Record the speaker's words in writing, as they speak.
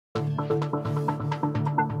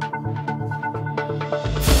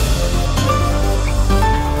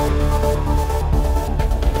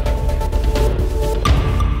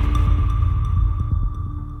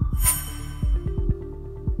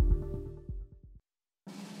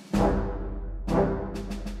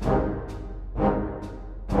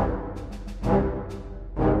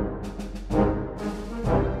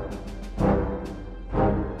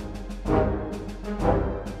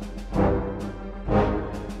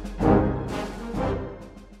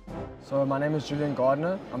So my name is Julian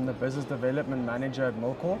Gardner. I'm the Business Development Manager at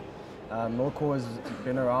Milkor. Milkor has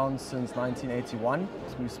been around since 1981.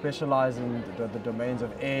 We specialize in the domains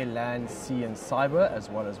of air, land, sea and cyber, as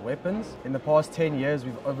well as weapons. In the past 10 years,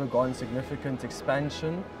 we've undergone significant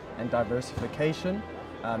expansion and diversification,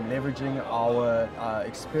 leveraging our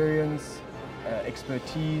experience,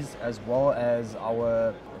 expertise, as well as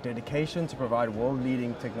our dedication to provide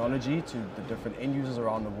world-leading technology to the different end users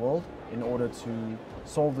around the world in order to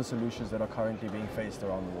solve the solutions that are currently being faced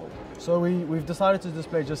around the world. So we've decided to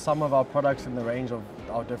display just some of our products in the range of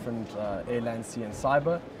our different air, land, sea and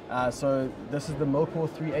cyber. So this is the Milkor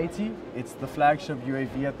 380. It's the flagship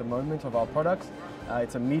UAV at the moment of our products.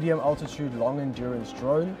 It's a medium altitude, long endurance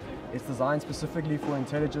drone. It's designed specifically for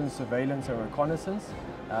intelligence, surveillance and reconnaissance.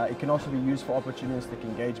 It can also be used for opportunistic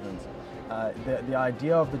engagement. The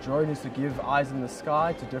idea of the drone is to give eyes in the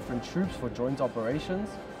sky to different troops for joint operations,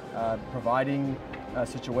 providing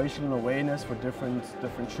situational awareness for different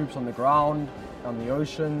troops on the ground, on the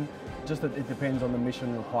ocean, just that it depends on the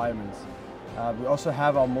mission requirements. We also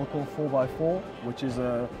have our Milkor 4x4, which is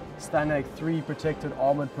a Stanag 3 protected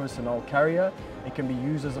armored personnel carrier. It can be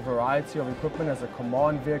used as a variety of equipment, as a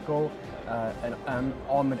command vehicle, an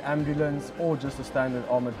armored ambulance, or just a standard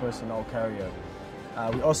armored personnel carrier.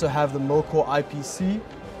 We also have the Milkor IPC,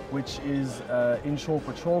 which is inshore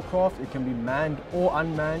patrol craft. It can be manned or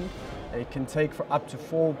unmanned. It can take for up to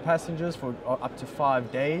 4 passengers for up to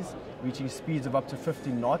 5 days, reaching speeds of up to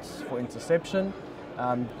 50 knots for interception.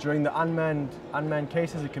 During the unmanned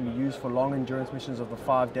cases, it can be used for long endurance missions of the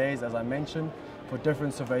 5 days, as I mentioned, for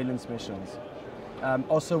different surveillance missions.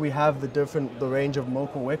 Also, we have the range of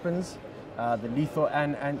Milkor weapons, the lethal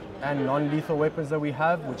and non-lethal weapons that we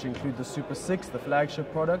have, which include the Super 6, the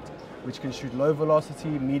flagship product, which can shoot low velocity,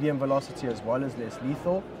 medium velocity, as well as less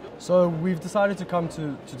lethal. So we've decided to come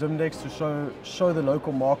to DIMDEX to show the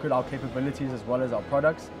local market our capabilities as well as our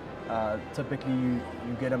products. Typically,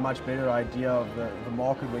 you get a much better idea of the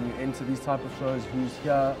market when you enter these type of shows, who's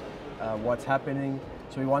here, what's happening.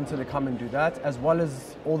 So we wanted to come and do that, as well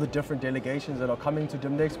as all the different delegations that are coming to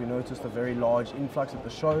DIMDEX. We noticed a very large influx at the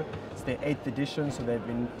show. It's their 8th edition, so they've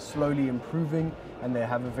been slowly improving and they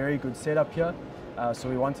have a very good setup here. So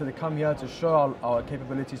we wanted to come here to show our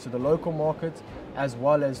capabilities to the local market, as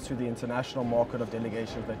well as to the international market of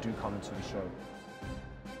delegations that do come to the show.